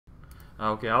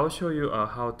Okay, I'll show you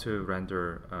how to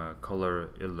render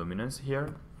color illuminance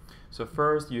here. So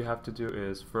first you have to do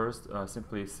is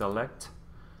simply select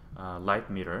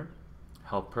light meter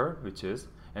helper,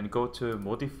 and go to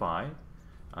modify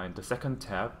in the second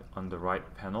tab on the right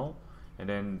panel, and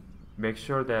then make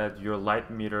sure that your light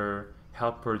meter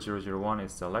helper 001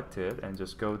 is selected, and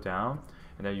just go down,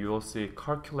 and then you will see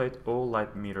calculate all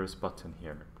light meters button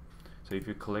here. So if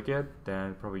you click it,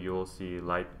 then probably you will see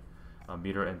light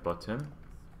meter and button.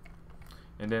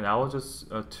 And then I will just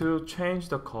to change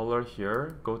the color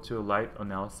here, go to lighting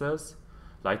analysis,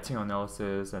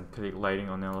 and click lighting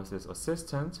analysis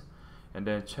assistant, and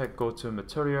then go to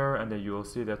material, and then you will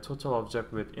see that total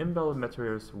object with invalid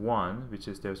materials 1, which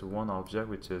is there's one object,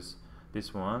 which is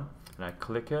this one, and I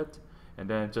click it, and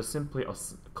then just simply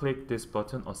click this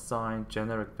button, assign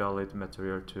generic valid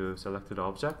material to selected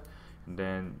object, and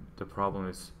then the problem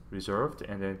is resolved.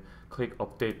 And then click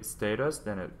update status,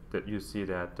 then that you see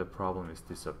that the problem is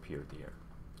disappeared here.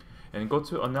 And go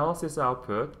to analysis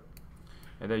output,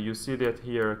 and then you see that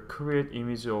here create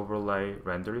image overlay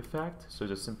render effect. So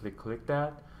just simply click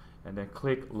that, and then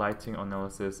click lighting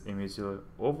analysis image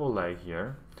overlay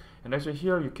here, and actually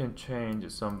here you can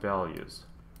change some values.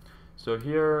 So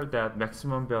here that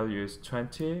maximum value is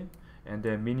 20, and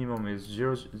then minimum is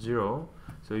 0.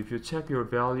 So if you check your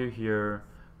value here,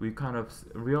 we kind of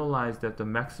realize that the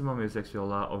maximum is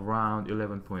actually around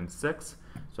 11.6.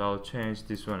 So I'll change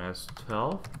this one as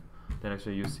 12. Then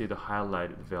actually you see the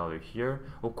highlighted value here.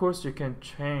 Of course you can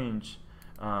change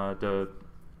the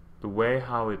way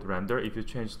how it renders. If you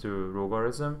change to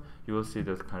logarithm, you will see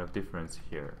the kind of difference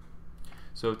here.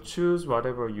 So choose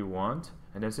whatever you want,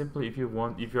 and then simply if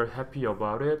you're happy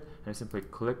about it, and simply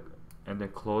click and then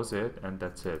close it, and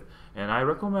that's it. And I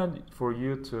recommend for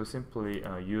you to simply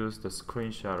use the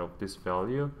screenshot of this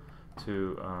value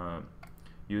to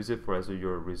use it for as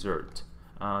your result.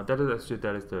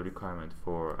 That is the requirement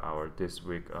for our this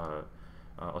week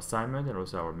assignment and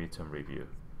also our midterm review.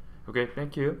 Okay,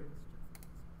 thank you.